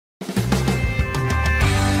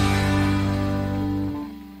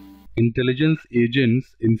Intelligence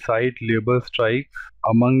agents incite labor strikes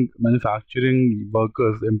among manufacturing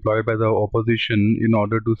workers employed by the opposition in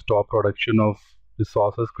order to stop production of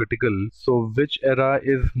resources critical. So, which era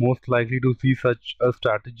is most likely to see such a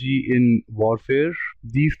strategy in warfare?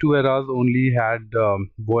 These two eras only had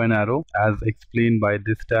bow and arrow, as explained by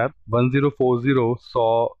this tab. 1040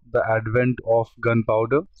 saw the advent of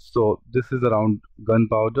gunpowder. So, this is around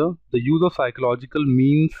gunpowder. The use of psychological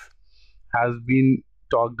means has been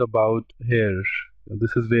talked about here.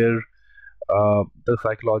 This is where the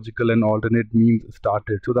psychological and alternate means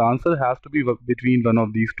started. So the answer has to be between one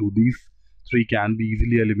of these two. These three can be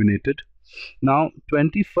easily eliminated. Now,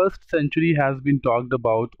 21st century has been talked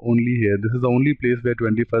about only here. This is the only place where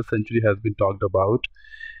 21st century has been talked about.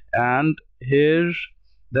 And here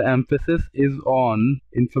the emphasis is on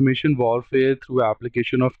information warfare through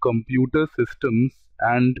application of computer systems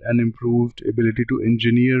and an improved ability to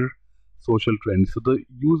engineer social trends. So the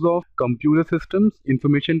use of computer systems,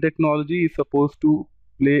 information technology is supposed to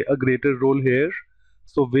play a greater role here.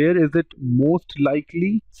 So where is it most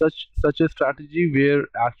likely such a strategy where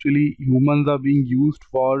actually humans are being used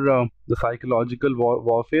for the psychological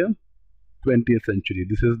warfare? 20th century.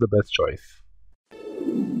 This is the best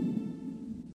choice.